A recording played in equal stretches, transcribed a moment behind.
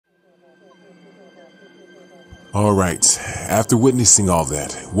Alright, after witnessing all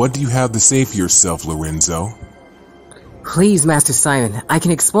that, what do you have to say for yourself, Lorenzo? Please, Master Simon, I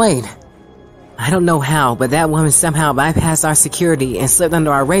can explain. I don't know how, but that woman somehow bypassed our security and slipped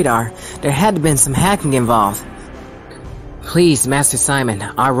under our radar. There had to have been some hacking involved. Please, Master Simon,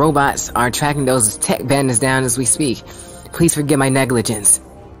 our robots are tracking those tech bandits down as we speak. Please forgive my negligence.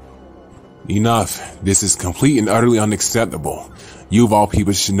 Enough. This is complete and utterly unacceptable. You of all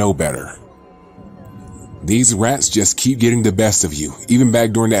people should know better. These rats just keep getting the best of you, even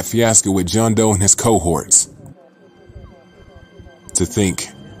back during that fiasco with John Doe and his cohorts. To think,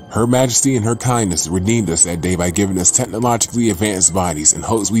 Her Majesty in her kindness redeemed us that day by giving us technologically advanced bodies in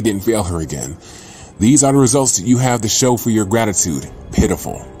hopes we didn't fail her again. These are the results that you have to show for your gratitude.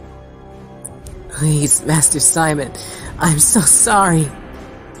 Pitiful. Please, Master Simon, I'm so sorry.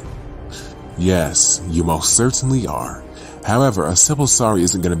 Yes, you most certainly are. However, a simple sorry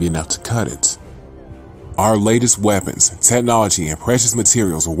isn't going to be enough to cut it. Our latest weapons, technology, and precious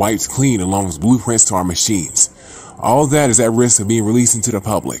materials were wiped clean along with blueprints to our machines. All that is at risk of being released into the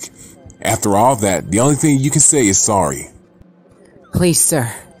public. After all that, the only thing you can say is sorry. Please,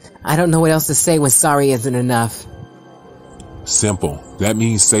 sir. I don't know what else to say when sorry isn't enough. Simple. That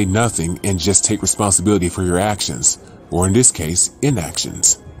means say nothing and just take responsibility for your actions, or in this case,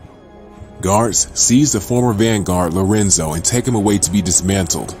 inactions. Guards, seize the former vanguard Lorenzo and take him away to be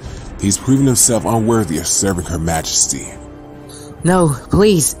dismantled. He's proven himself unworthy of serving Her Majesty. No,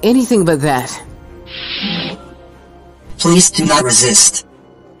 please, anything but that. Please do not resist.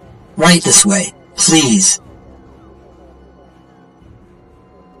 Right this way, please.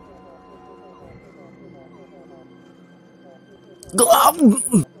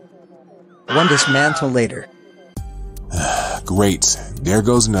 One dismantle later. Great. There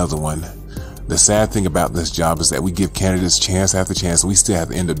goes another one. The sad thing about this job is that we give candidates chance after chance and we still have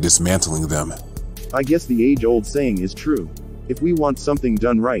to end up dismantling them. I guess the age-old saying is true. If we want something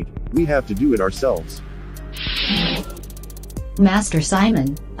done right, we have to do it ourselves. Master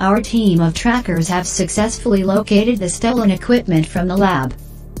Simon, our team of trackers have successfully located the stolen equipment from the lab.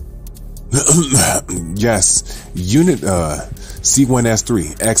 Yes, Unit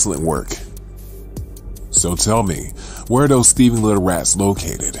C1S3, excellent work. So tell me, where are those thieving little rats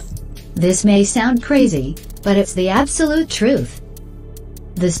located? This may sound crazy, but it's the absolute truth.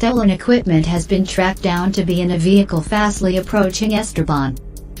 The stolen equipment has been tracked down to be in a vehicle fastly approaching Esteban.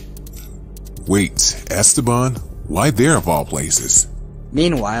 Wait, Esteban? Why there of all places?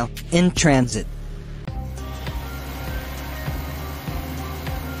 Meanwhile, in transit.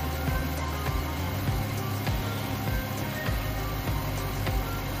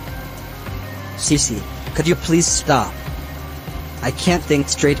 Cece, could you please stop? I can't think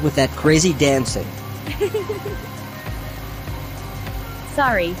straight with that crazy dancing.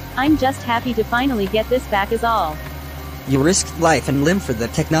 Sorry, I'm just happy to finally get this back is all. You risked life and limb for the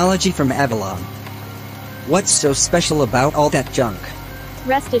technology from Avalon. What's so special about all that junk?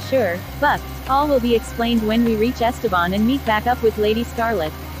 Rest assured, Buck, all will be explained when we reach Esteban and meet back up with Lady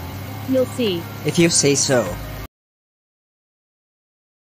Scarlet. You'll see. If you say so.